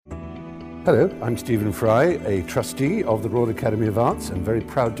Hello, I'm Stephen Fry, a trustee of the Royal Academy of Arts and very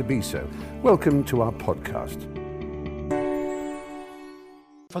proud to be so. Welcome to our podcast.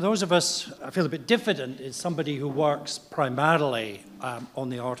 For those of us I feel a bit diffident, is somebody who works primarily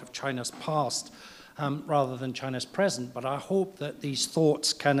on the art of China's past rather than China's present, but I hope that these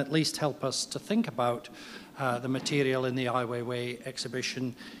thoughts can at least help us to think about the material in the Ai Weiwei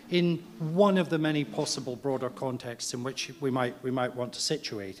exhibition in one of the many possible broader contexts in which we might want to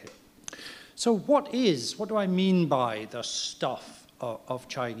situate it. So what do I mean by the stuff of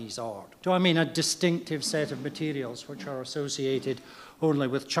Chinese art? Do I mean a distinctive set of materials which are associated only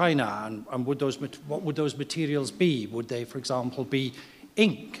with China? And what would those materials be? Would they, for example, be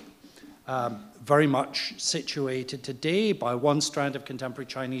ink? Very much situated today by one strand of contemporary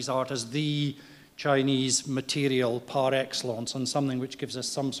Chinese art as the Chinese material par excellence, and something which gives us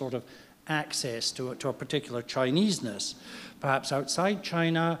some sort of access to a particular Chineseness. Perhaps outside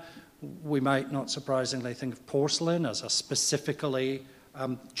China, we might not surprisingly think of porcelain as a specifically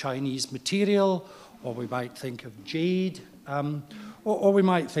Chinese material, or we might think of jade, or we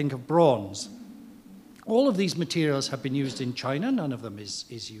might think of bronze. All of these materials have been used in China. None of them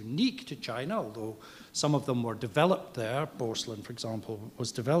is unique to China, although some of them were developed there. Porcelain, for example,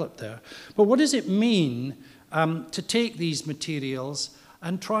 was developed there. But what does it mean to take these materials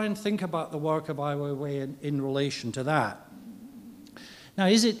and try and think about the work of Ai Weiwei in relation to that? Now,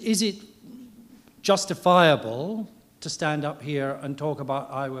 is it justifiable to stand up here and talk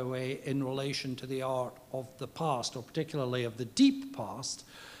about Ai Weiwei in relation to the art of the past, or particularly of the deep past,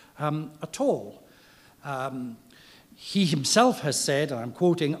 at all? He himself has said, and I'm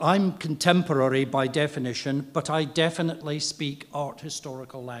quoting, "I'm contemporary by definition, but I definitely speak art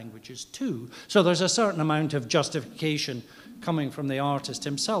historical languages too." So there's a certain amount of justification coming from the artist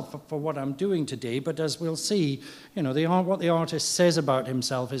himself for what I'm doing today, but as we'll see, what the artist says about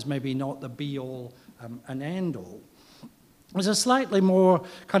himself is maybe not the be-all and end-all. There's a slightly more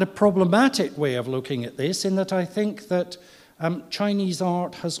kind of problematic way of looking at this, in that I think that Chinese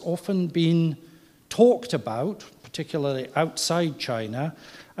art has often been talked about, particularly outside China,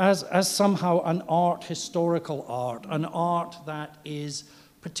 as somehow an historical art, an art that is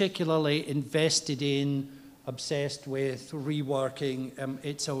particularly invested in, obsessed with reworking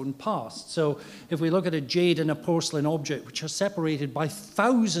its own past. So if we look at a jade and a porcelain object, which are separated by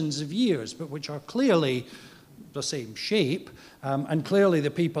thousands of years, but which are clearly the same shape, and clearly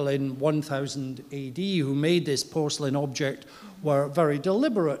the people in 1000 AD who made this porcelain object were very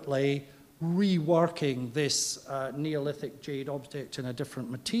deliberately reworking this Neolithic jade object in a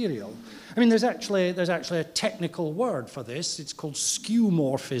different material. I mean, there's actually a technical word for this. It's called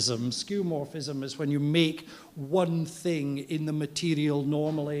skeuomorphism. Skeuomorphism is when you make one thing in the material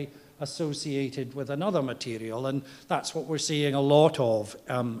normally associated with another material, and that's what we're seeing a lot of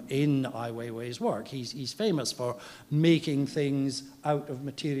in Ai Weiwei's work. He's famous for making things out of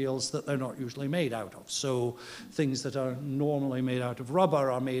materials that they're not usually made out of. So things that are normally made out of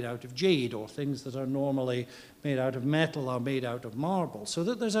rubber are made out of jade, or things that are normally made out of metal are made out of marble. So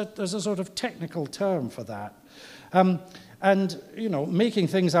that there's a sort of technical term for that. And making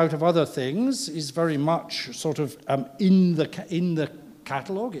things out of other things is very much sort of in the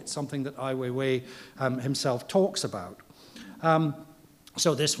catalogue. It's something that Ai Weiwei himself talks about.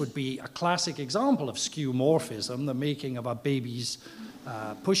 So this would be a classic example of skeuomorphism, the making of a baby's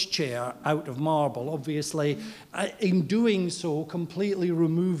pushchair out of marble, obviously, in doing so, completely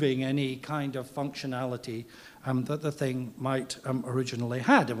removing any kind of functionality that the thing might originally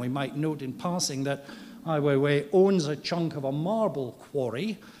had. And we might note in passing that Ai Weiwei owns a chunk of a marble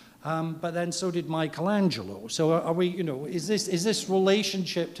quarry, but then so did Michelangelo. So are we, is this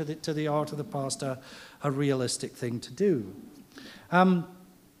relationship to the art of the past a realistic thing to do?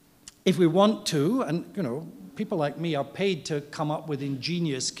 If we want to, and people like me are paid to come up with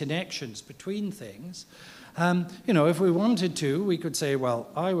ingenious connections between things. If we wanted to, we could say, well,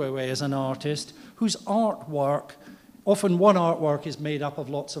 Ai Weiwei is an artist whose artwork, often one artwork is made up of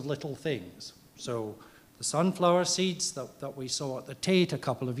lots of little things. So the sunflower seeds that we saw at the Tate a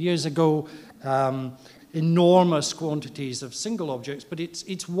couple of years ago, enormous quantities of single objects, but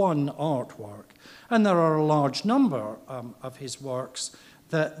it's one artwork. And there are a large number of his works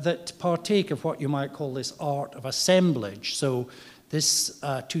that partake of what you might call this art of assemblage. So this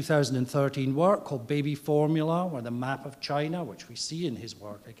 2013 work called Baby Formula, or the map of China, which we see in his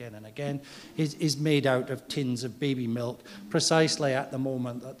work again and again, is made out of tins of baby milk, precisely at the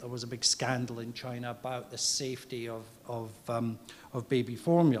moment that there was a big scandal in China about the safety of baby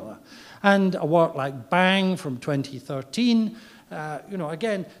formula. And a work like Bang from 2013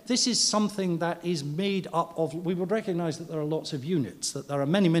 Again, this is something that is made up of, we would recognize that there are lots of units, that there are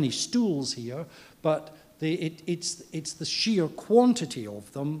many, many stools here, but it's the sheer quantity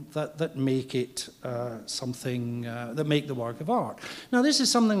of them that make it something, that make the work of art. Now, this is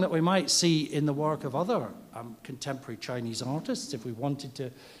something that we might see in the work of other contemporary Chinese artists, if we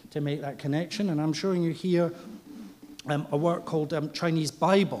wanted to make that connection. And I'm showing you here a work called Chinese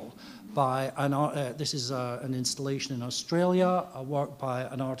Bible, by this is an installation in Australia, a work by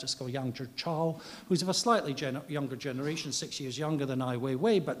an artist called Yang Zhichao, who's of a slightly younger generation, 6 years younger than Ai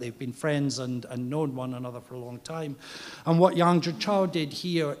Weiwei, but they've been friends and known one another for a long time. And what Yang Zhichao did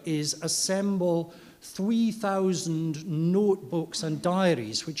here is assemble 3,000 notebooks and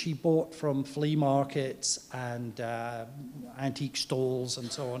diaries, which he bought from flea markets and antique stalls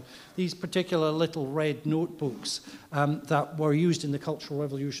and so on. These particular little red notebooks that were used in the Cultural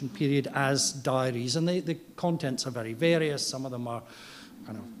Revolution period as diaries. And the contents are very various. Some of them are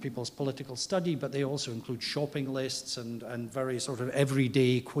kind of people's political study, but they also include shopping lists and very sort of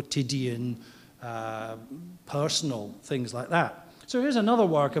everyday, quotidian, personal things like that. So here's another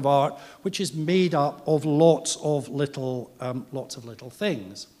work of art which is made up of lots of little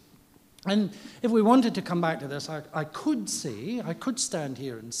things. And if we wanted to come back to this, I could stand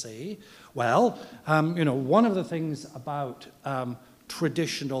here and say, well, one of the things about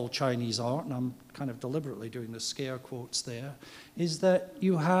traditional Chinese art, and I'm kind of deliberately doing the scare quotes there, is that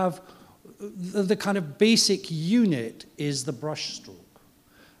you have the kind of basic unit is the brushstroke.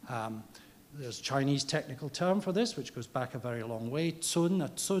 There's a Chinese technical term for this, which goes back a very long way. Cun. A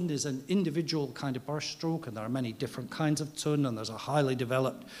cun is an individual kind of brushstroke, and there are many different kinds of cun, and there's a highly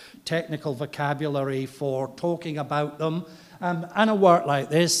developed technical vocabulary for talking about them. And a work like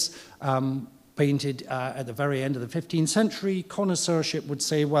this, painted at the very end of the 15th century, connoisseurship would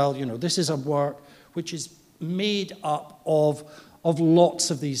say, well, this is a work which is made up of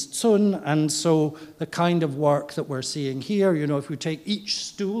lots of these cun, and so the kind of work that we're seeing here, if we take each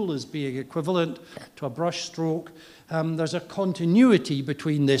stool as being equivalent to a brush stroke, there's a continuity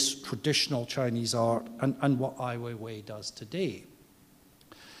between this traditional Chinese art and what Ai Weiwei does today.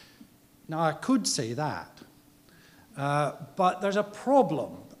 Now, I could say that, but there's a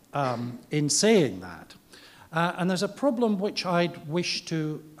problem in saying that, and there's a problem which I'd wish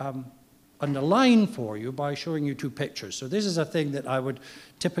to underline for you by showing you two pictures. So this is a thing that I would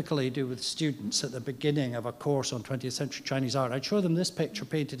typically do with students at the beginning of a course on 20th century Chinese art. I'd show them this picture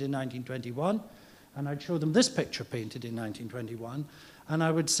painted in 1921, and I'd show them this picture painted in 1921, and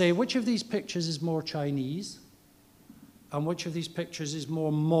I would say, which of these pictures is more Chinese, and which of these pictures is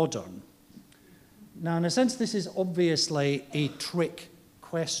more modern? Now, in a sense, this is obviously a trick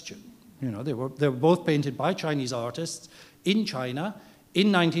question. They were both painted by Chinese artists in China, in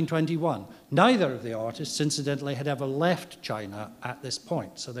 1921. Neither of the artists, incidentally, had ever left China at this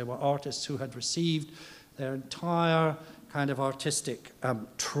point. So they were artists who had received their entire kind of artistic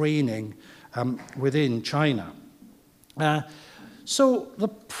training within China. So the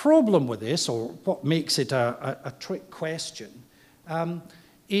problem with this, or what makes it a trick question,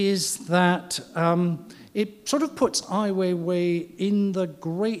 is that it sort of puts Ai Weiwei in the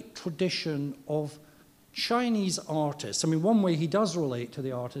great tradition of Chinese artists. I mean, one way he does relate to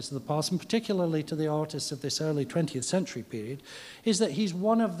the artists of the past, and particularly to the artists of this early 20th century period, is that he's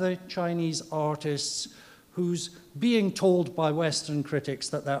one of the Chinese artists who's being told by Western critics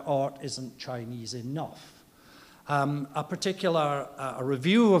that their art isn't Chinese enough. A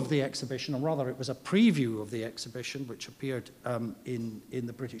review of the exhibition, or rather it was a preview of the exhibition, which appeared in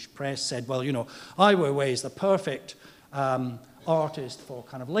the British press, said, well, Ai Weiwei is the perfect artist for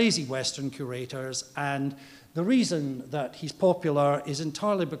kind of lazy Western curators, and the reason that he's popular is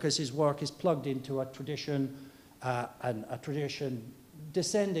entirely because his work is plugged into a tradition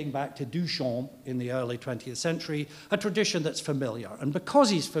descending back to Duchamp in the early 20th century, a tradition that's familiar, and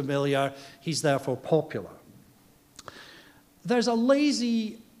because he's familiar, he's therefore popular. There's a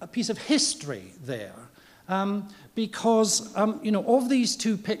piece of history there, because of these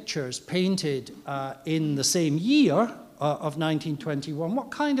two pictures painted in the same year of 1921,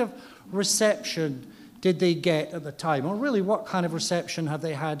 what kind of reception did they get at the time? Or really, what kind of reception have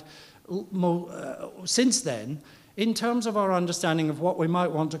they had since then in terms of our understanding of what we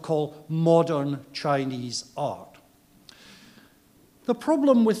might want to call modern Chinese art? The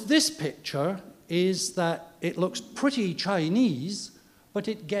problem with this picture is that it looks pretty Chinese, but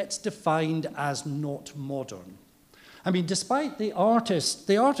it gets defined as not modern. I mean, despite the artist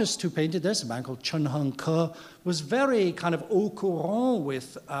who painted this, a man called Chen Hengke, was very kind of au courant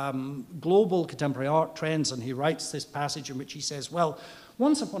with global contemporary art trends, and he writes this passage in which he says, well,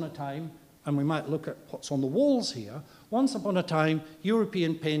 once upon a time, and we might look at what's on the walls here, Once upon a time,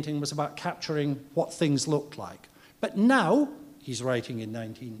 European painting was about capturing what things looked like. But now, he's writing in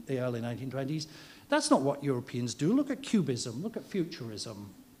the early 1920s, that's not what Europeans do. Look at Cubism, look at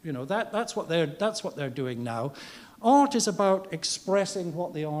Futurism. You know, that's what they're doing now. Art is about expressing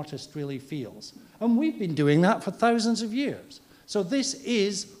what the artist really feels. And we've been doing that for thousands of years. So this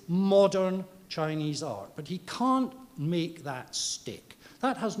is modern Chinese art, but he can't make that stick.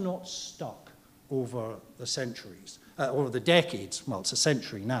 That has not stuck over the centuries, over the decades. Well, it's a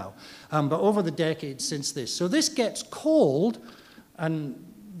century now, but over the decades since this. So this gets called, and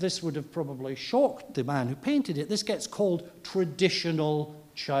this would have probably shocked the man who painted it, this gets called traditional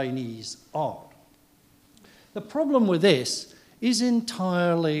Chinese art. The problem with this is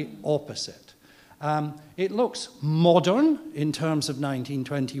entirely opposite. It looks modern in terms of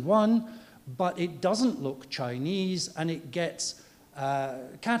 1921, but it doesn't look Chinese, and it gets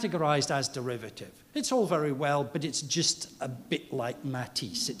categorized as derivative. It's all very well, but it's just a bit like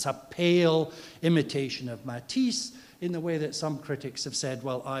Matisse. It's a pale imitation of Matisse in the way that some critics have said,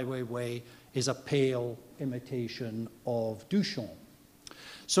 well, Ai Weiwei is a pale imitation of Duchamp.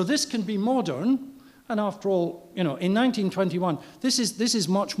 So this can be modern, and after all, you know, in 1921, this is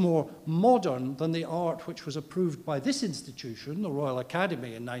much more modern than the art which was approved by this institution, the Royal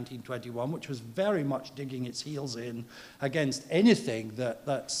Academy, in 1921, which was very much digging its heels in against anything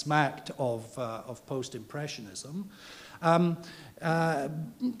that smacked of post-impressionism.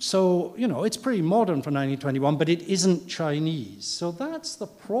 So, you know, it's pretty modern for 1921, but it isn't Chinese. So that's the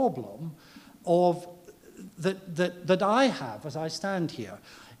problem of that I have as I stand here.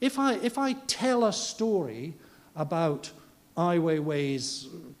 If I tell a story about Ai Weiwei's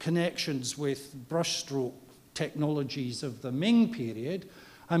connections with brushstroke technologies of the Ming period,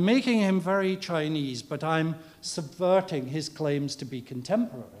 I'm making him very Chinese, but I'm subverting his claims to be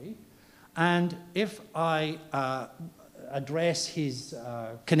contemporary. And if I address his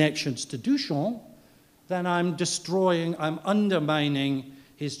connections to Duchamp, then I'm undermining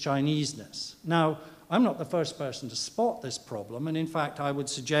his Chineseness. Now, I'm not the first person to spot this problem, and in fact, I would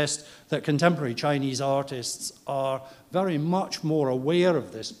suggest that contemporary Chinese artists are very much more aware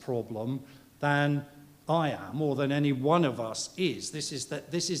of this problem than I am, or than any one of us is. This is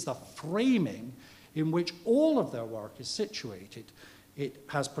the framing in which all of their work is situated. It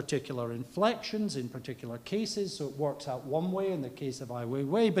has particular inflections in particular cases, so it works out one way in the case of Ai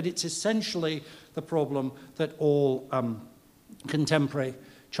Weiwei, but it's essentially the problem that all contemporary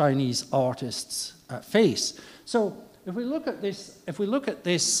Chinese artists face. So if we look at this,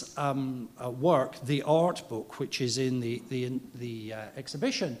 work, the art book, which is in the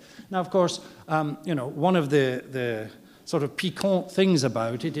exhibition. Now, of course, you know, one of the sort of piquant things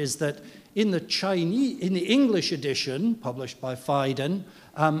about it is that in the English edition published by Phaidon,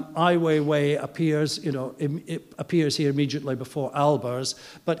 Ai Weiwei appears, you know, it appears here immediately before Albers,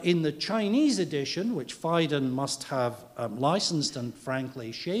 but in the Chinese edition, which Phaidon must have licensed, and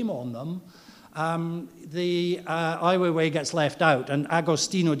frankly, shame on them, the Ai Weiwei gets left out, and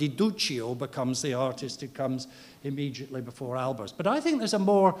Agostino di Duccio becomes the artist who comes immediately before Albers. But I think there's a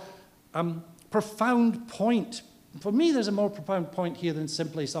more profound point. For me, there's a more profound point here than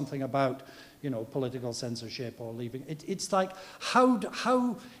simply something about, you know, political censorship or leaving. It's like,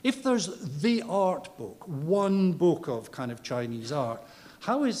 how, if there's the art book, one book of kind of Chinese art,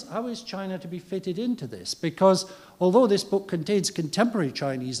 how is China to be fitted into this? Because although this book contains contemporary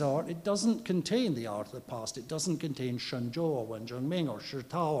Chinese art, it doesn't contain the art of the past. It doesn't contain Shenzhou or Wen Zhengming or Shi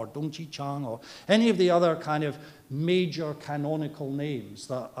Tao or Dong Qichang or any of the other kind of major canonical names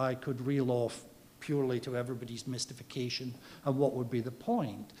that I could reel off purely to everybody's mystification of what would be the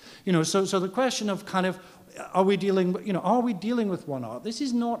point. You know, so the question of kind of, are we dealing with one art? This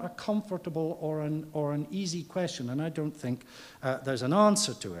is not a comfortable or an easy question, and I don't think there's an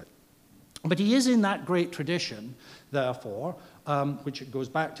answer to it. But he is in that great tradition, therefore, which goes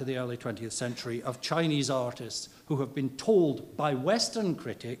back to the early 20th century, of Chinese artists who have been told by Western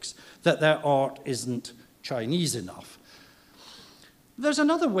critics that their art isn't Chinese enough. There's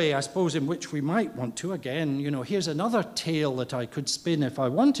another way, I suppose, in which we might want to, again, you know, here's another tale that I could spin if I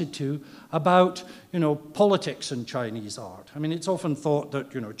wanted to, about, you know, politics and Chinese art. I mean, it's often thought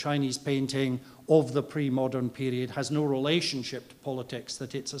that, you know, Chinese painting of the pre-modern period has no relationship to politics,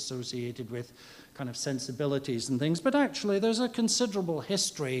 that it's associated with kind of sensibilities and things, but actually there's a considerable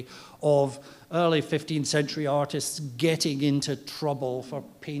history of early 15th century artists getting into trouble for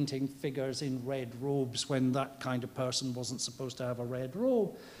painting figures in red robes when that kind of person wasn't supposed to have a red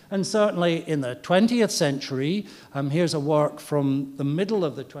robe. And certainly in the 20th century, here's a work from the middle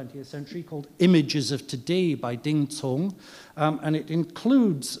of the 20th century called Images of Today by Ding Cong, and it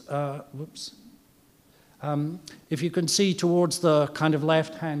includes, If you can see towards the kind of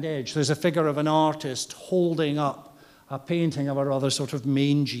left-hand edge, there's a figure of an artist holding up a painting of a rather sort of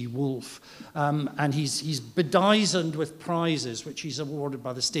mangy wolf. And he's bedizened with prizes, which he's awarded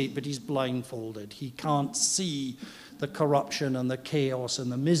by the state, but he's blindfolded. He can't see the corruption and the chaos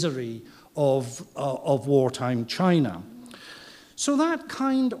and the misery of wartime China. So that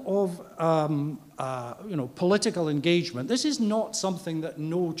kind of political engagement, this is not something that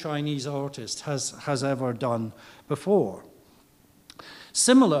no Chinese artist has ever done before.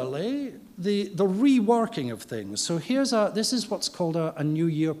 Similarly, the reworking of things. So this is what's called a New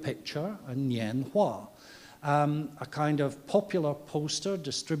Year picture, a Nianhua, a kind of popular poster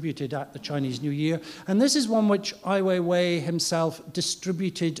distributed at the Chinese New Year. And this is one which Ai Weiwei himself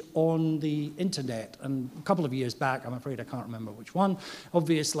distributed on the internet. And a couple of years back, I'm afraid I can't remember which one.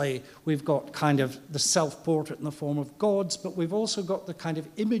 Obviously, we've got kind of the self-portrait in the form of gods, but we've also got the kind of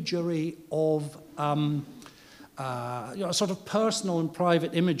imagery of sort of personal and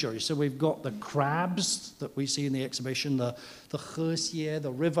private imagery. So we've got the crabs that we see in the exhibition, the Hexie,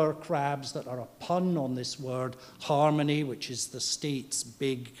 the river crabs that are a pun on this word harmony, which is the state's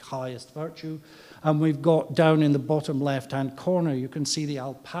big, highest virtue. And we've got down in the bottom left-hand corner, you can see the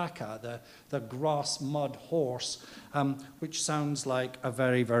alpaca, the grass mud horse, which sounds like a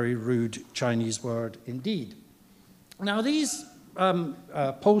very, very rude Chinese word indeed. Now these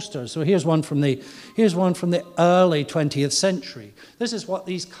posters. So here's one from the early 20th century. This is what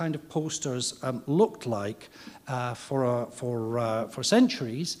these kind of posters looked like for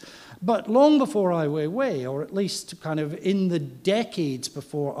centuries. But long before Ai Weiwei, or at least kind of in the decades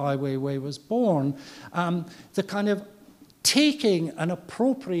before Ai Weiwei was born, the kind of taking and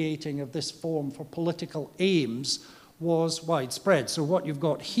appropriating of this form for political aims was widespread. So what you've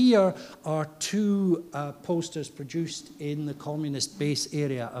got here are two posters produced in the communist base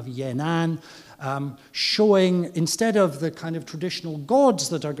area of Yan'an, showing, instead of the kind of traditional gods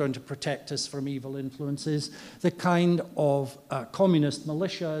that are going to protect us from evil influences, the kind of communist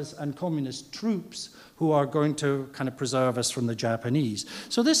militias and communist troops who are going to kind of preserve us from the Japanese.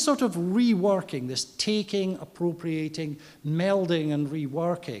 So this sort of reworking, this taking, appropriating, melding and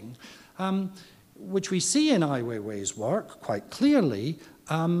reworking, which we see in Ai Weiwei's work quite clearly,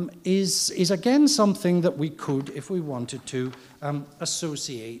 is again something that we could, if we wanted to,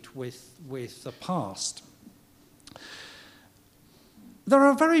 associate with the past. There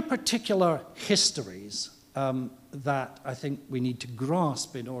are very particular histories that I think we need to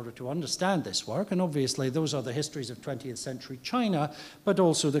grasp in order to understand this work, and obviously those are the histories of 20th century China, but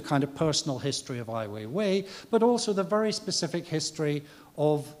also the kind of personal history of Ai Weiwei, but also the very specific history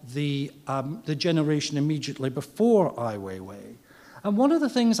of the generation immediately before Ai Weiwei. And one of the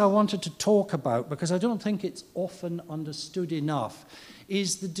things I wanted to talk about, because I don't think it's often understood enough,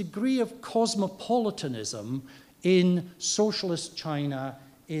 is the degree of cosmopolitanism in socialist China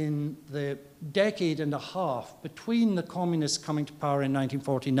in the decade and a half between the communists coming to power in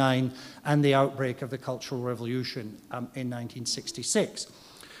 1949 and the outbreak of the Cultural Revolution in 1966.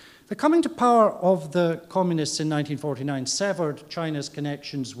 The coming to power of the communists in 1949 severed China's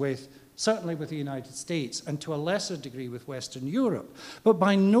connections certainly with the United States, and to a lesser degree with Western Europe, but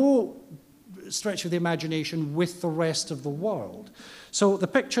by no stretch of the imagination with the rest of the world. So the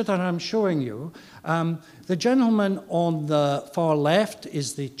picture that I'm showing you, the gentleman on the far left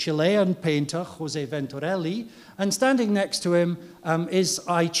is the Chilean painter Jose Venturelli, and standing next to him is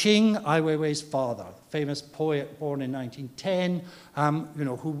Ai Qing, Ai Weiwei's father, famous poet born in 1910,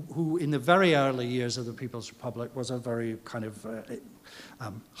 who in the very early years of the People's Republic was a very kind of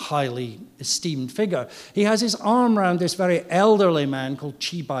highly esteemed figure. He has his arm around this very elderly man called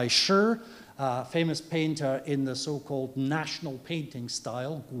Qi Baishi, famous painter in the so-called national painting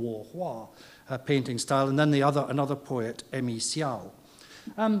style, Guohua painting style, and then another poet, Emi Xiao.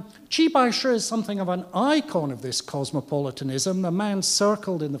 Qi Baishi is something of an icon of this cosmopolitanism. The man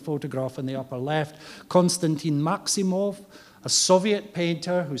circled in the photograph in the upper left, Konstantin Maximov, a Soviet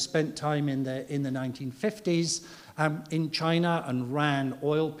painter who spent time in the 1950s in China and ran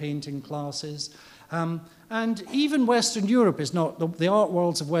oil painting classes. And even Western Europe is not, the art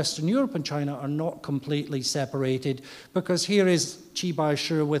worlds of Western Europe and China are not completely separated, because here is Qi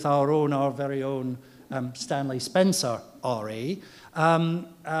Baishi with our very own Stanley Spencer, R.A.,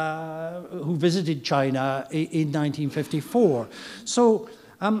 who visited China in 1954. So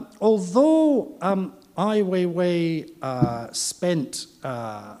although Ai Weiwei spent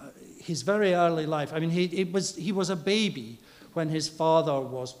his very early life, I mean, he was a baby when his father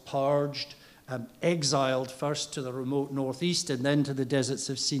was purged exiled first to the remote northeast and then to the deserts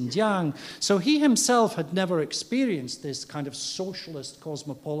of Xinjiang. So he himself had never experienced this kind of socialist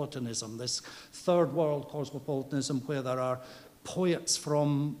cosmopolitanism, this third world cosmopolitanism where there are poets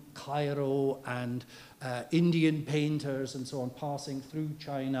from Cairo and Indian painters and so on passing through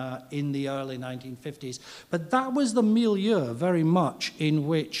China in the early 1950s. But that was the milieu very much in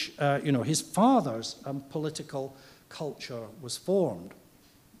which his father's political culture was formed.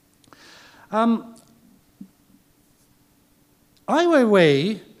 Ai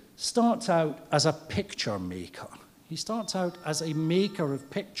Weiwei starts out as a picture maker. He starts out as a maker of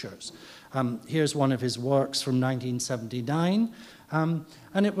pictures. Here's one of his works from 1979.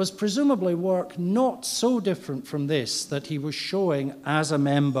 And it was presumably work not so different from this that he was showing as a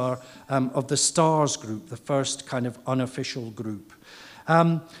member of the STARS group, the first kind of unofficial group.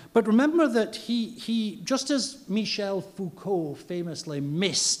 But remember that he, just as Michel Foucault famously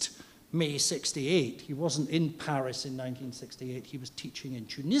missed May 68, he wasn't in Paris in 1968, he was teaching in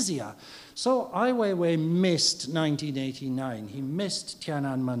Tunisia. So Ai Weiwei missed 1989, he missed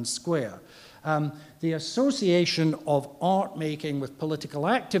Tiananmen Square. The association of art making with political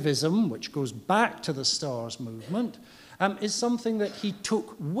activism, which goes back to the STARS movement, is something that he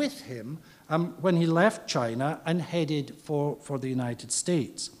took with him when he left China and headed for the United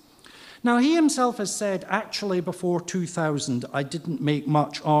States. Now, he himself has said, actually, before 2000, I didn't make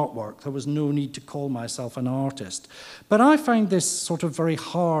much artwork. There was no need to call myself an artist. But I find this sort of very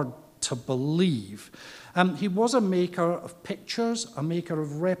hard to believe. He was a maker of pictures, a maker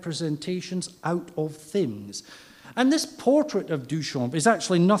of representations out of things. And this portrait of Duchamp is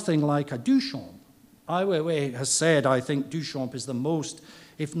actually nothing like a Duchamp. Ai Weiwei has said, I think Duchamp is the most,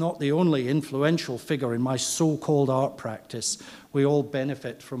 if not the only, influential figure in my so-called art practice. We all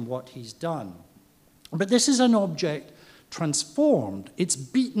benefit from what he's done. But this is an object transformed. It's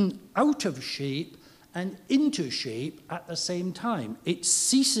beaten out of shape and into shape at the same time. It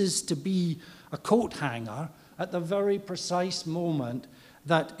ceases to be a coat hanger at the very precise moment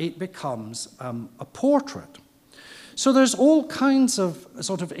that it becomes a portrait. So there's all kinds of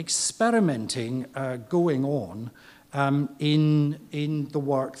sort of experimenting going on in the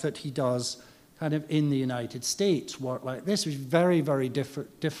work that he does kind of in the United States, work like this, which is very, very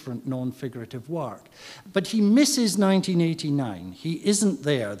different non-figurative work. But he misses 1989. He isn't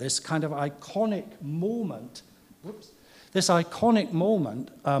there, this kind of iconic moment, this iconic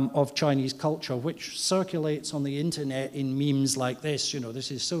moment of Chinese culture, which circulates on the internet in memes like this. This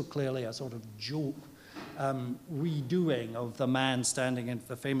is so clearly a sort of joke redoing of the man standing in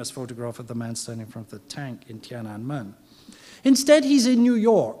the famous photograph of the man standing in front of the tank in Tiananmen. Instead, he's in New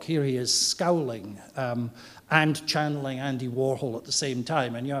York. Here he is scowling and channeling Andy Warhol at the same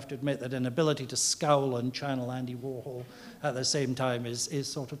time. And you have to admit that an ability to scowl and channel Andy Warhol at the same time is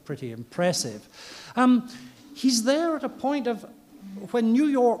sort of pretty impressive. He's there at a point of when New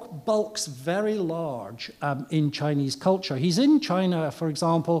York bulks very large in Chinese culture. He's in China, for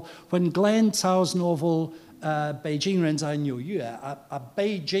example, when Glenn Cao's novel Beijing Ren Zai Niu Yue, a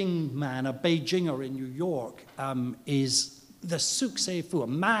Beijing man, a Beijinger in New York, is the succès fou, a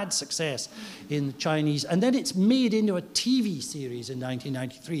mad success in the Chinese. And then it's made into a TV series in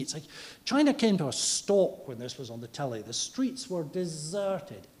 1993. It's like China came to a stop when this was on the telly. The streets were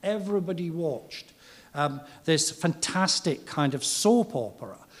deserted. Everybody watched this fantastic kind of soap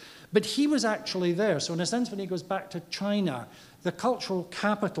opera. But he was actually there. So in a sense, when he goes back to China, the cultural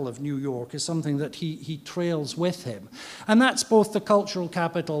capital of New York is something that he trails with him. And that's both the cultural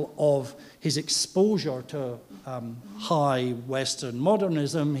capital of his exposure to high Western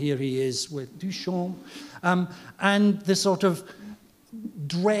modernism. Here he is with Duchamp. And the sort of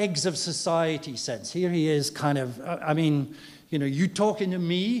dregs of society sense. Here he is kind of, you talking to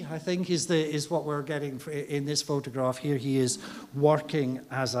me, I think, is what we're getting in this photograph. Here he is working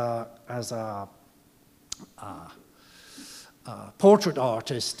as a portrait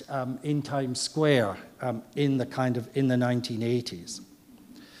artist in Times Square in the 1980s.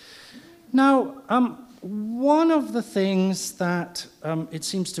 Now, one of the things that it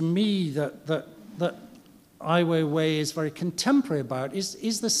seems to me that Ai Weiwei is very contemporary about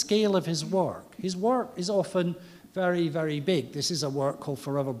is the scale of his work. His work is often very, very big. This is a work called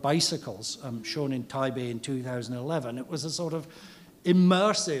Forever Bicycles, shown in Taipei in 2011. It was a sort of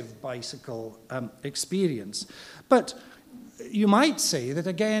immersive bicycle experience. But you might say that,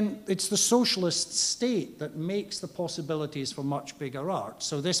 again, it's the socialist state that makes the possibilities for much bigger art.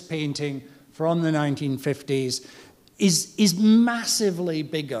 So this painting from the 1950s is massively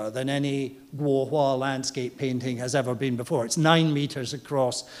bigger than any Guohua landscape painting has ever been before. It's 9 meters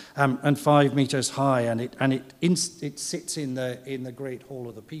across and 5 meters high, and it sits in the Great Hall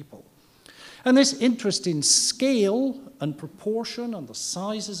of the People. And this interest in scale and proportion and the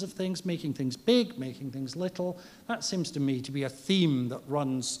sizes of things, making things big, making things little, that seems to me to be a theme that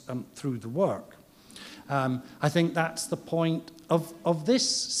runs through the work. I think that's the point of this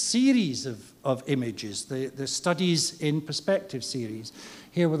series of images, the Studies in Perspective series.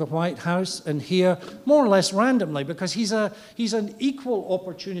 Here with the White House, and here more or less randomly, because he's an equal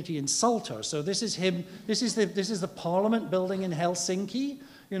opportunity insulter. So this is him. This is the Parliament building in Helsinki.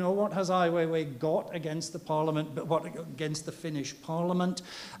 You know, what has Ai Weiwei got against the Parliament, but what against the Finnish Parliament?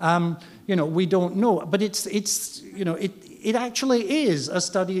 You know, we don't know. But it's you know, it actually is a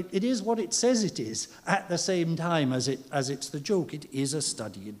study. It is what it says it is at the same time as it's the joke. It is a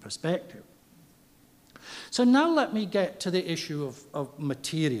study in perspective. So now let me get to the issue of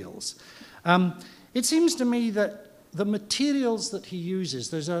materials. It seems to me that the materials that he uses,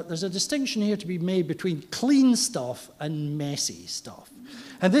 there's a distinction here to be made between clean stuff and messy stuff.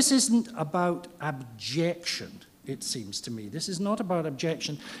 And this isn't about abjection, it seems to me. This is not about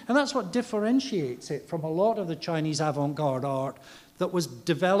abjection. And that's what differentiates it from a lot of the Chinese avant-garde art that was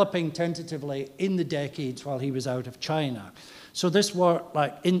developing tentatively in the decades while he was out of China. So this work,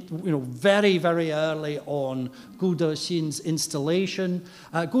 like very, very early on Gu Dexin's installation.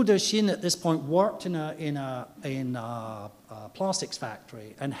 Gu Dexin at this point worked in a plastics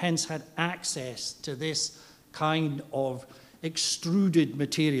factory and hence had access to this kind of extruded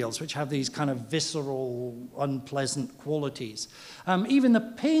materials which have these kind of visceral, unpleasant qualities. Even the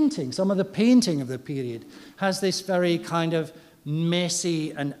painting, some of the painting of the period has this very kind of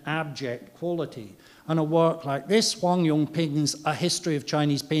messy and abject quality. And a work like this, Huang Yongping's A History of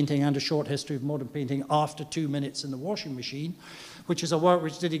Chinese Painting and a Short History of Modern Painting After 2 Minutes in the Washing Machine, which is a work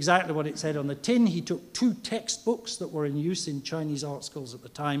which did exactly what it said on the tin. He took 2 textbooks that were in use in Chinese art schools at the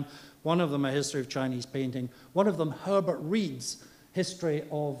time, one of them A History of Chinese Painting, one of them Herbert Reed's History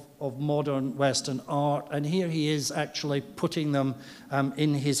of Modern Western Art, and here he is actually putting them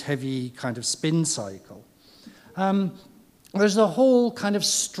in his heavy kind of spin cycle. There's a whole kind of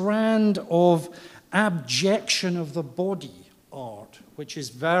strand of abjection of the body art, which is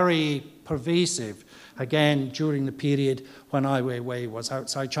very pervasive, again, during the period when Ai Weiwei was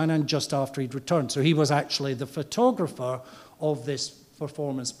outside China and just after he'd returned. So he was actually the photographer of this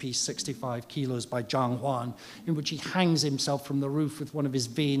performance piece, 65 Kilos by Zhang Huan, in which he hangs himself from the roof with one of his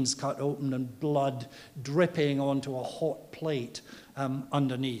veins cut open and blood dripping onto a hot plate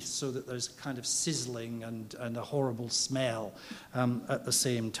underneath, so that there's a kind of sizzling and a horrible smell at the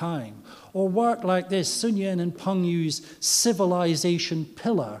same time. Or work like this, Sun Yan and Peng Yu's Civilization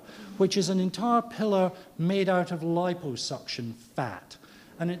Pillar, which is an entire pillar made out of liposuction fat.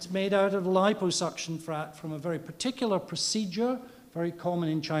 And it's made out of liposuction fat from a very particular procedure, very common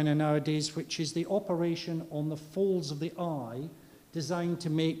in China nowadays, which is the operation on the folds of the eye, designed to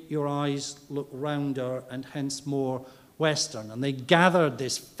make your eyes look rounder and hence more Western. And they gathered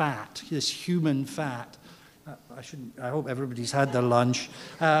this fat, this human fat. I hope everybody's had their lunch.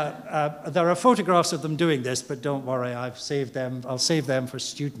 There are photographs of them doing this, but don't worry, I've saved them. I'll save them for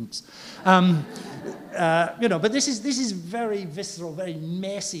students. But this is very visceral, very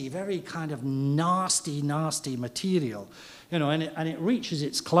messy, very kind of nasty material. And it reaches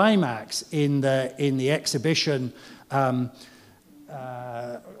its climax in the exhibition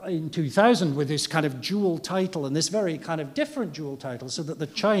in 2000 with this kind of dual title and this very kind of different dual title, so that the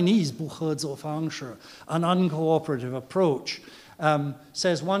Chinese 不合作方式, an uncooperative approach,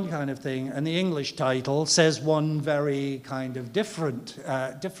 says one kind of thing, and the English title says one very kind of different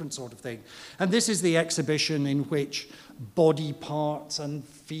sort of thing. And this is the exhibition in which body parts and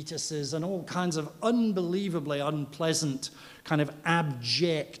fetuses and all kinds of unbelievably unpleasant kind of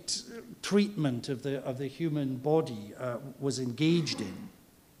abject treatment of the human body was engaged in.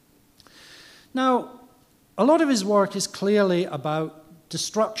 Now, a lot of his work is clearly about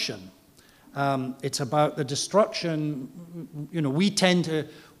destruction. It's about the destruction, we tend to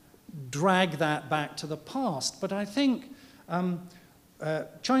drag that back to the past, but I think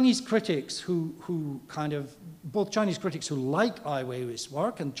Chinese critics both Chinese critics who like Ai Weiwei's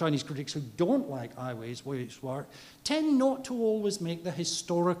work and Chinese critics who don't like Ai Weiwei's work tend not to always make the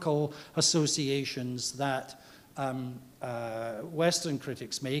historical associations that Western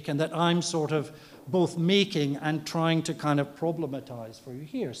critics make, and that I'm sort of both making and trying to kind of problematize for you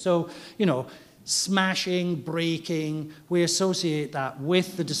here. So, smashing, breaking, we associate that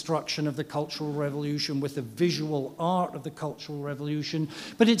with the destruction of the Cultural Revolution, with the visual art of the Cultural Revolution,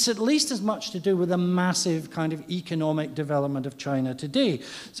 but it's at least as much to do with the massive kind of economic development of China today.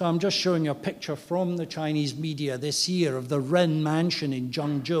 So I'm just showing you a picture from the Chinese media this year of the Ren Mansion in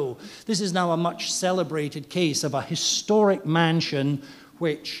Zhengzhou. This is now a much celebrated case of a historic mansion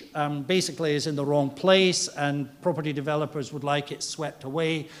which basically is in the wrong place, and property developers would like it swept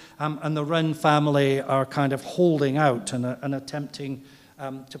away, and the Ren family are kind of holding out and attempting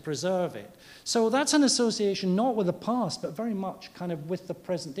to preserve it. So that's an association not with the past, but very much kind of with the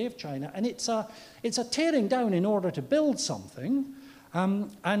present day of China, and it's a tearing down in order to build something,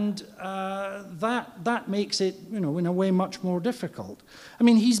 that makes it, in a way much more difficult. I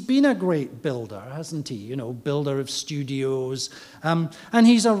mean, he's been a great builder, hasn't he? Builder of studios, and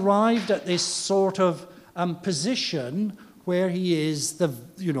he's arrived at this sort of position where he is the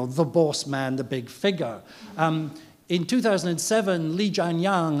boss man, the big figure. In 2007, Li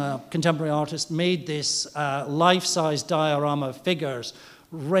Jianyang, a contemporary artist, made this life-size diorama of figures,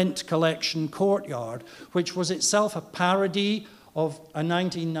 Rent Collection Courtyard, which was itself a parody of a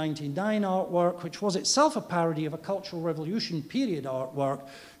 1999 artwork, which was itself a parody of a Cultural Revolution period artwork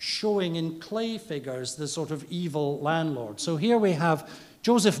showing in clay figures the sort of evil landlord. So here we have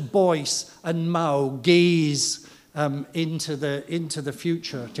Joseph Beuys and Mao gaze into the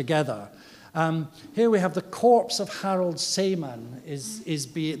future together. Here we have the corpse of Harold Seaman,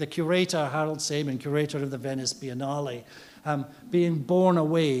 the curator, Harold Seaman, curator of the Venice Biennale, being borne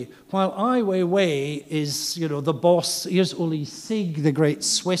away, while Ai Weiwei is, the boss. Here's Uli Sig, the great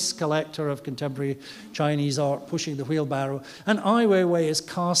Swiss collector of contemporary Chinese art, pushing the wheelbarrow, and Ai Weiwei is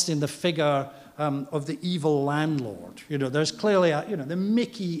cast in the figure of the evil landlord. There's clearly, the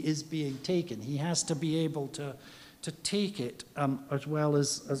Mickey is being taken. He has to be able to take it as well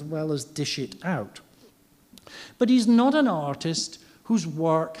as dish it out. But he's not an artist whose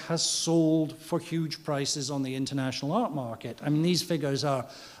work has sold for huge prices on the international art market. I mean, these figures are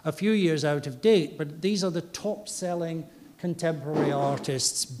a few years out of date, but these are the top-selling contemporary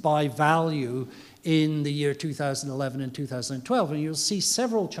artists by value in the year 2011 and 2012. And you'll see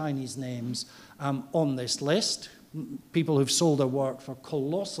several Chinese names on this list, people who've sold their work for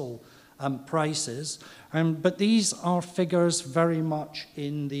colossal prices. But these are figures very much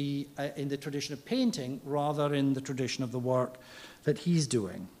in the tradition of painting, rather in the tradition of the work that he's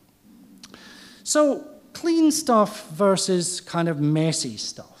doing. So clean stuff versus kind of messy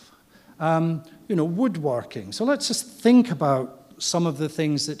stuff. Woodworking. So let's just think about some of the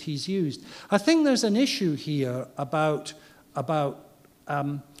things that he's used. I think there's an issue here about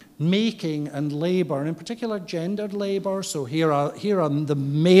making and labor, and in particular gendered labor. So here are the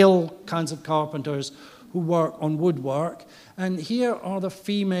male kinds of carpenters who work on woodwork, and here are the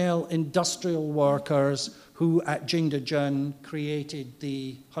female industrial workers who at Jingdezhen created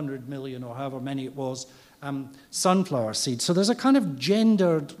the 100 million or however many it was sunflower seeds. So there's a kind of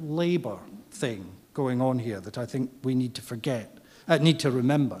gendered labor thing going on here that I think we need to need to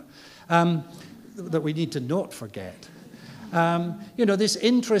remember, that we need to not forget. This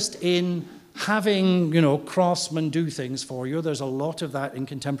interest in having, craftsmen do things for you. There's a lot of that in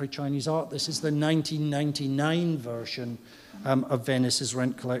contemporary Chinese art. This is the 1999 version of Venice's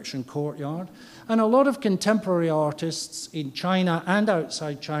Rent Collection Courtyard. And a lot of contemporary artists in China and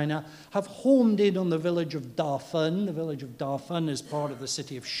outside China have homed in on the village of Dafeng. The village of Dafeng is part of the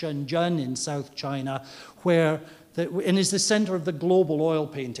city of Shenzhen in South China, and is the center of the global oil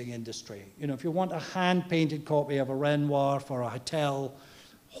painting industry. If you want a hand-painted copy of a Renoir for a hotel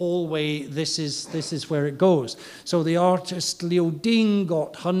hallway, this is where it goes. So the artist Liu Ding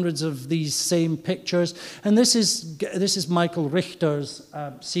got hundreds of these same pictures, and this is Michael Richter's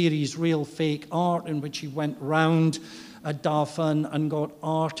series Real Fake Art, in which he went round Dafeng and got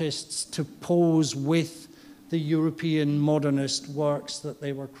artists to pose with the European modernist works that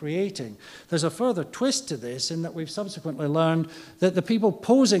they were creating. There's a further twist to this in that we've subsequently learned that the people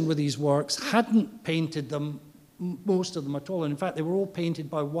posing with these works hadn't painted them, most of them at all. And in fact, they were all painted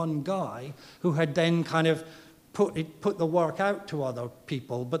by one guy who had then kind of put the work out to other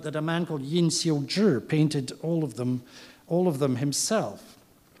people, but that a man called Yin Xiuzhi painted all of them himself.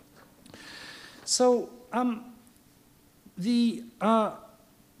 So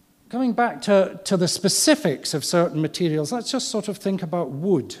coming back to the specifics of certain materials, let's just sort of think about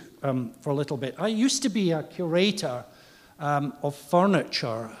wood for a little bit. I used to be a curator of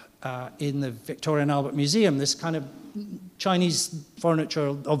furniture in the Victoria and Albert Museum. This kind of Chinese furniture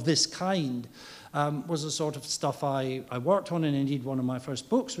of this kind was the sort of stuff I worked on, and indeed one of my first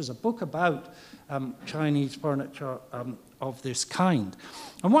books was a book about Chinese furniture of this kind.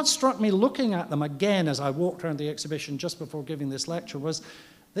 And what struck me looking at them again as I walked around the exhibition just before giving this lecture was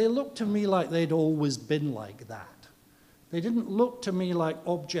they looked to me like they'd always been like that. They didn't look to me like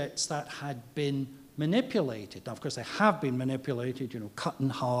objects that had been manipulated. Now, of course, they have been manipulated, cut in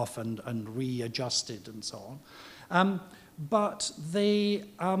half and readjusted and so on. But they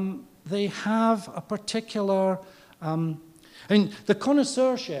have a particular I mean, the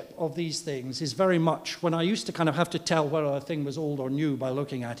connoisseurship of these things is very much, when I used to kind of have to tell whether a thing was old or new by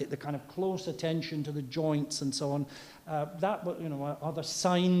looking at it, the kind of close attention to the joints and so on, are there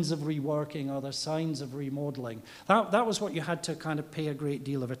signs of reworking, are there signs of remodeling? That was what you had to kind of pay a great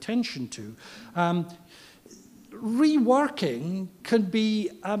deal of attention to. Reworking could be,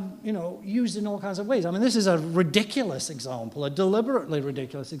 used in all kinds of ways. I mean, this is a ridiculous example, a deliberately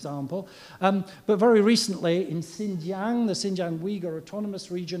ridiculous example. But very recently in Xinjiang, the Xinjiang Uyghur Autonomous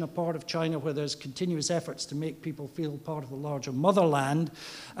Region, a part of China where there's continuous efforts to make people feel part of the larger motherland,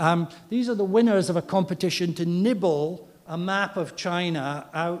 these are the winners of a competition to nibble a map of China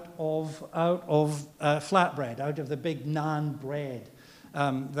out of flatbread, out of the big naan bread.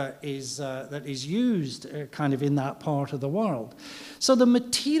 That is used kind of in that part of the world. So the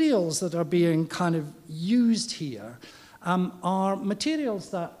materials that are being kind of used here are materials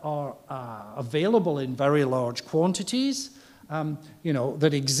that are available in very large quantities,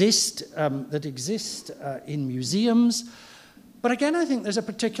 that exist in museums. But again, I think there's a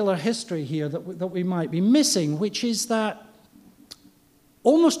particular history here that we might be missing, which is that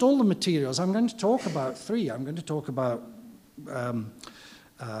almost all the materials, I'm going to talk about three. I'm going to talk about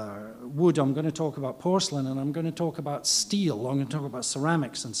wood, I'm going to talk about porcelain, and I'm going to talk about steel. I'm going to talk about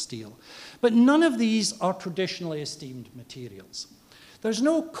ceramics and steel. But none of these are traditionally esteemed materials. There's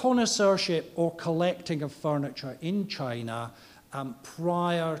no connoisseurship or collecting of furniture in China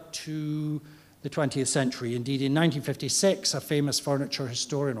prior to the 20th century. Indeed, in 1956, a famous furniture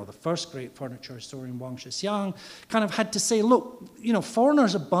historian, or the first great furniture historian, Wang Shixiang, kind of had to say, look,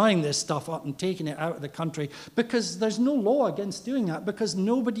 foreigners are buying this stuff up and taking it out of the country because there's no law against doing that, because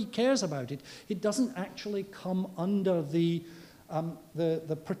nobody cares about it. It doesn't actually come under the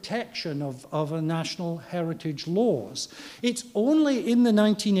protection of a national heritage laws. It's only in the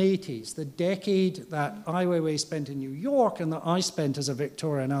 1980s, the decade that Ai Weiwei spent in New York and that I spent as a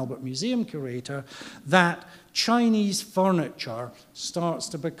Victoria and Albert Museum curator, that Chinese furniture starts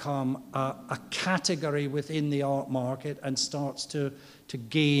to become a category within the art market and starts to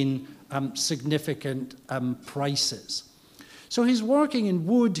gain significant prices. So he's working in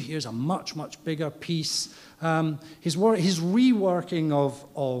wood. Here's a much, much bigger piece. His reworking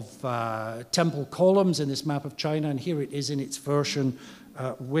of temple columns in this map of China, and here it is in its version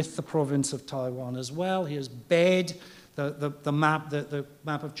with the province of Taiwan as well. Here's Bed, the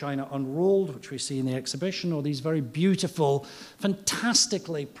map of China unrolled, which we see in the exhibition, or these very beautiful,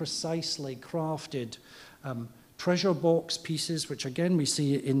 fantastically, precisely crafted treasure box pieces, which again we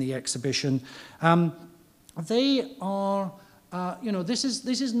see in the exhibition. They are, this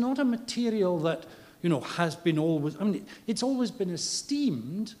is not a material that has been always, it's always been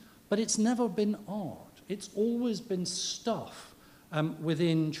esteemed, but it's never been art. It's always been stuff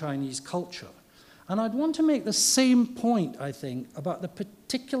within Chinese culture. And I'd want to make the same point, I think, about the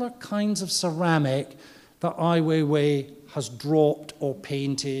particular kinds of ceramic that Ai Weiwei has dropped or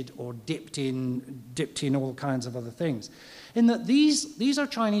painted or dipped in all kinds of other things. In that these are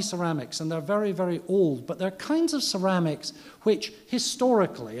Chinese ceramics, and they're very, very old, but they're kinds of ceramics which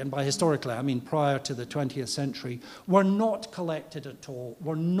historically, and by historically I mean prior to the 20th century, were not collected at all,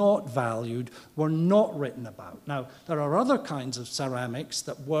 were not valued, were not written about. Now, there are other kinds of ceramics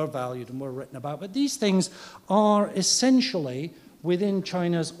that were valued and were written about, but these things are essentially, within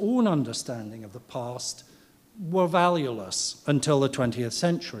China's own understanding of the past, were valueless until the 20th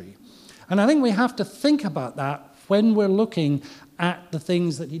century. And I think we have to think about that when we're looking at the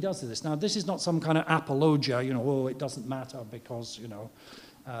things that he does with this. Now, this is not some kind of apologia, it doesn't matter because,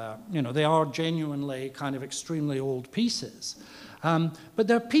 they are genuinely kind of extremely old pieces. But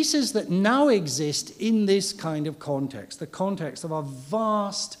they're pieces that now exist in this kind of context, the context of a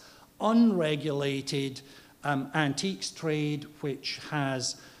vast, unregulated antiques trade which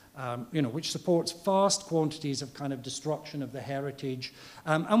has which supports vast quantities of kind of destruction of the heritage,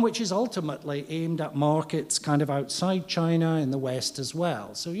 and which is ultimately aimed at markets kind of outside China in the West as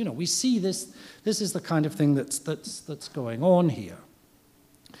well. So, we see this is the kind of thing that's going on here.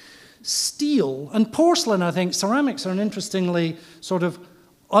 Steel and porcelain, I think, ceramics are an interestingly sort of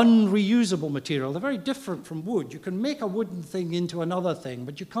unreusable material. They're very different from wood. You can make a wooden thing into another thing,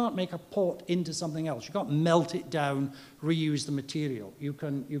 but you can't make a pot into something else. You can't melt it down, reuse the material. You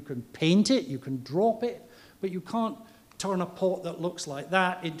can paint it, you can drop it, but you can't turn a pot that looks like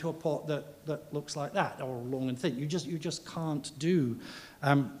that into a pot that looks like that, or long and thin. You just can't do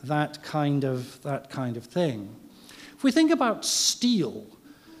that kind of thing. If we think about steel,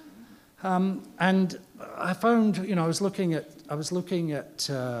 and I found, I was looking at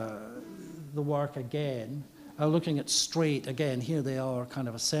the work again. Looking at Straight again. Here they are, kind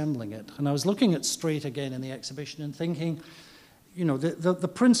of assembling it. And I was looking at Straight again in the exhibition and thinking, you know, the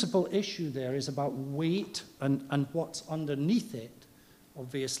principal issue there is about weight and what's underneath it.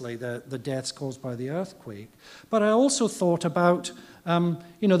 Obviously, the deaths caused by the earthquake. But I also thought about,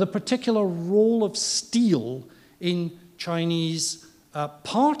 you know, the particular role of steel in Chinese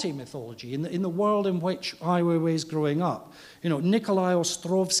party mythology, in the world in which Ai Weiwei is growing up. You know, Nikolai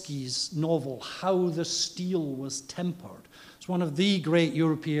Ostrovsky's novel, How the Steel Was Tempered. It's one of the great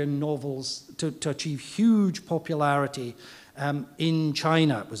European novels to achieve huge popularity in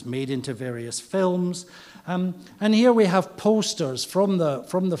China. It was made into various films. And here we have posters from the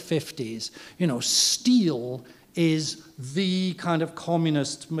 50s. You know, steel is the kind of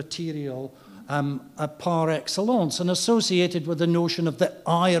communist material par excellence, and associated with the notion of the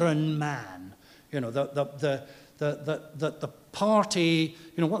Iron Man. You know, the party,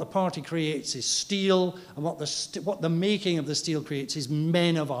 you know, what the party creates is steel, and what the making of the steel creates is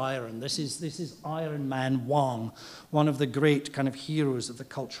men of iron. This is Iron Man Wang, one of the great kind of heroes of the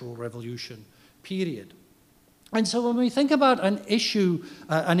Cultural Revolution period. And so when we think about an issue,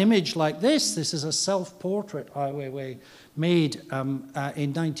 an image like this is a self-portrait Ai Weiwei made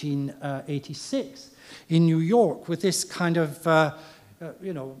in 1986 in New York with this kind of,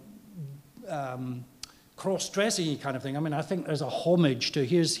 you know, cross-dressing kind of thing. I mean, I think there's a homage to,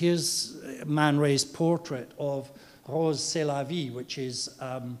 here's Man Ray's portrait of Rose C'est la vie, which is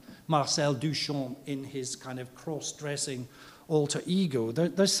Marcel Duchamp in his kind of cross-dressing alter ego.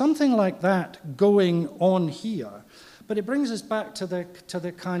 There's something like that going on here, but it brings us back to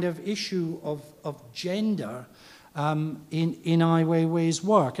the kind of issue of gender in Ai Weiwei's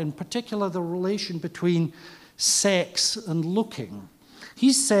work, in particular the relation between sex and looking.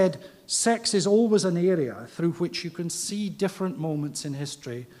 He said, sex is always an area through which you can see different moments in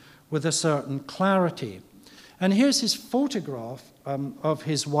history with a certain clarity. And here's his photograph of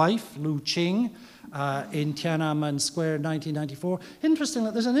his wife, Lu Qing, in Tiananmen Square in 1994.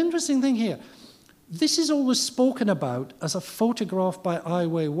 Interestingly, there's an interesting thing here. This is always spoken about as a photograph by Ai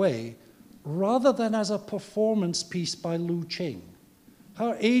Weiwei rather than as a performance piece by Lu Qing.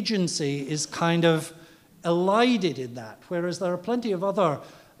 Her agency is kind of elided in that, whereas there are plenty of other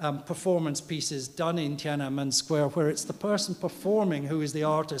performance pieces done in Tiananmen Square where it's the person performing who is the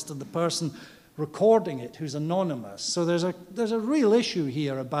artist and the person recording it who's anonymous. So there's a real issue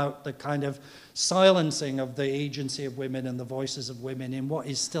here about the kind of silencing of the agency of women and the voices of women in what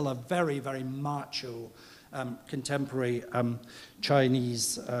is still a very, very macho contemporary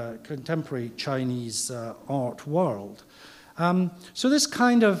Chinese art world. So this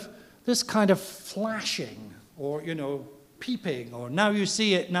kind of flashing, or, you know, peeping, or now you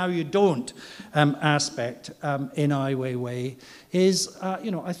see it, now you don't aspect in Ai Weiwei is,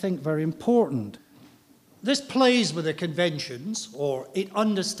 you know, I think very important. This plays with the conventions, or it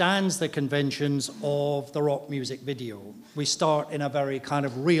understands the conventions of the rock music video. We start in a very kind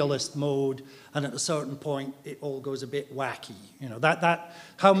of realist mode, and at a certain point, it all goes a bit wacky. You know,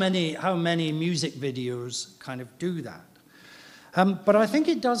 how many music videos kind of do that? But I think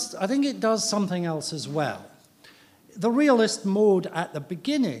it does something else as well. The realist mode at the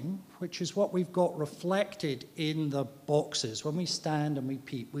beginning, which is what we've got reflected in the boxes, when we stand and we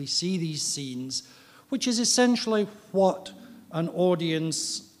peep, we see these scenes, which is essentially what an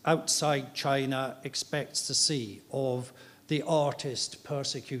audience outside China expects to see of the artist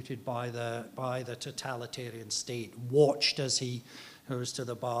persecuted by the totalitarian state, watched as he goes to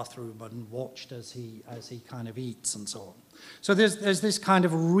the bathroom and watched as he kind of eats and so on. So there's this kind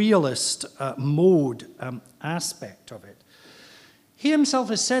of realist mode aspect of it. He himself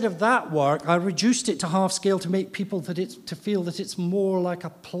has said of that work, I reduced it to half scale to make people to feel that it's more like a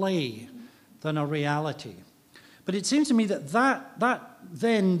play than a reality. But it seems to me that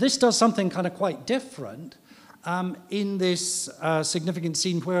then this does something kind of quite different in this significant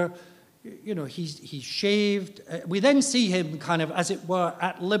scene where, you know, he's shaved. We then see him kind of, as it were,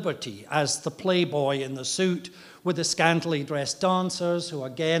 at liberty as the playboy in the suit with the scantily dressed dancers, who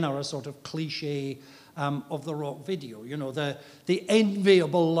again are a sort of cliche of the rock video. You know, the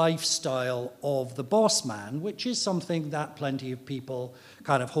enviable lifestyle of the boss man, which is something that plenty of people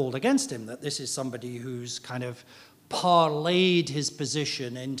kind of hold against him, that this is somebody who's kind of parlayed his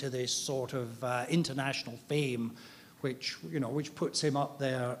position into this sort of international fame, which puts him up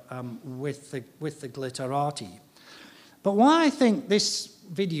there with the glitterati. But why I think this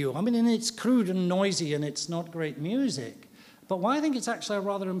video, I mean, and it's crude and noisy and it's not great music, but why I think it's actually a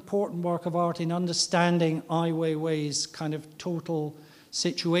rather important work of art in understanding Ai Weiwei's kind of total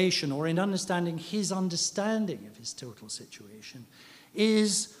situation, or in understanding his understanding of his total situation,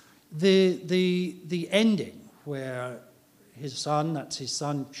 is the ending where his son,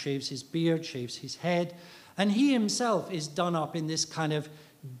 shaves his beard, shaves his head, And he himself is done up in this kind of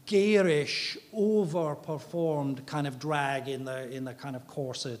garish, over-performed kind of drag in the kind of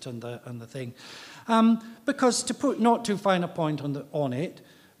corset and the thing. Because to put not too fine a point on it,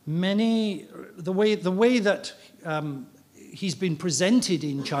 the way that he's been presented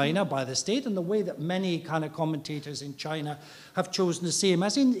in China by the state, and the way that many kind of commentators in China have chosen to see him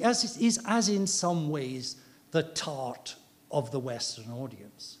as in some ways the tart of the Western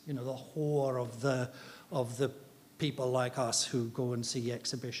audience, the whore of the people like us who go and see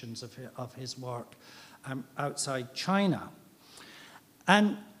exhibitions of his work outside China.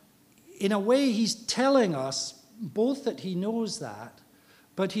 And in a way, he's telling us both that he knows that,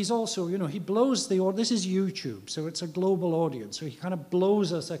 but he's also, he blows this is YouTube, so it's a global audience, so he kind of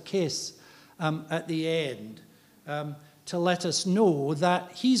blows us a kiss at the end to let us know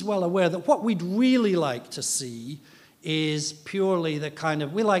that he's well aware that what we'd really like to see is purely the kind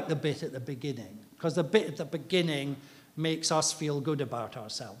of, we like the bit at the beginning, because the bit at the beginning makes us feel good about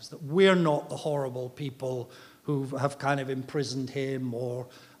ourselves, that we're not the horrible people who have kind of imprisoned him or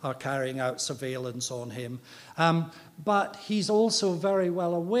are carrying out surveillance on him. But he's also very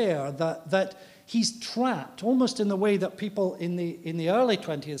well aware that he's trapped, almost in the way that people in the early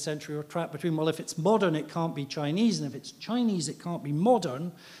 20th century were trapped between, well, if it's modern, it can't be Chinese, and if it's Chinese, it can't be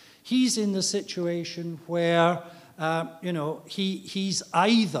modern. He's in the situation where, he's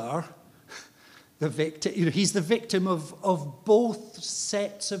either the victim, he's the victim of both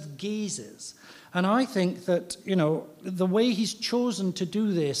sets of gazes. And I think that, the way he's chosen to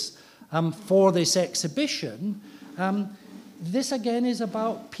do this for this exhibition, this again is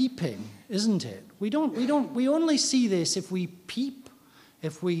about peeping, isn't it? We only see this if we peep,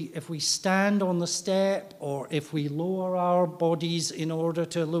 if we stand on the step, or if we lower our bodies in order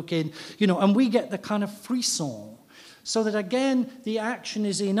to look in, and we get the kind of frisson. So that again, the action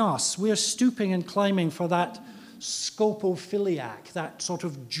is in us. We're stooping and climbing for that scopophiliac, that sort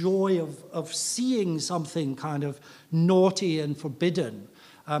of joy of seeing something kind of naughty and forbidden,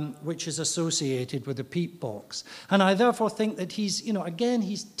 which is associated with the peep box. And I therefore think that he's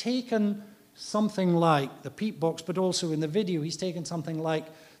taken something like the peep box, but also in the video, he's taken something like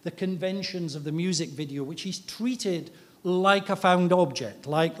the conventions of the music video, which he's treated like a found object,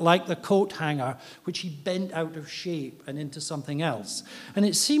 like the coat hanger, which he bent out of shape and into something else. And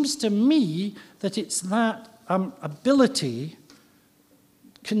it seems to me that it's that ability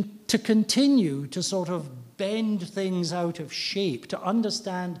to continue to sort of bend things out of shape, to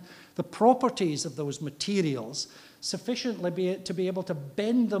understand the properties of those materials sufficiently to be able to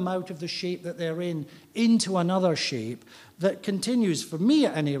bend them out of the shape that they're in into another shape that continues, for me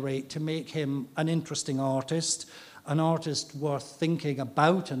at any rate, to make him an interesting artist, an artist worth thinking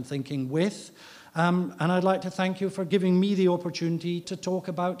about and thinking with. And I'd like to thank you for giving me the opportunity to talk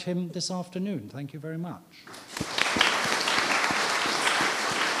about him this afternoon. Thank you very much.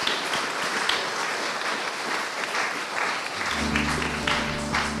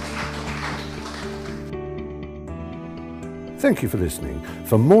 Thank you for listening.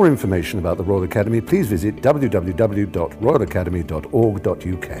 For more information about the Royal Academy, please visit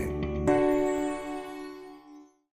www.royalacademy.org.uk.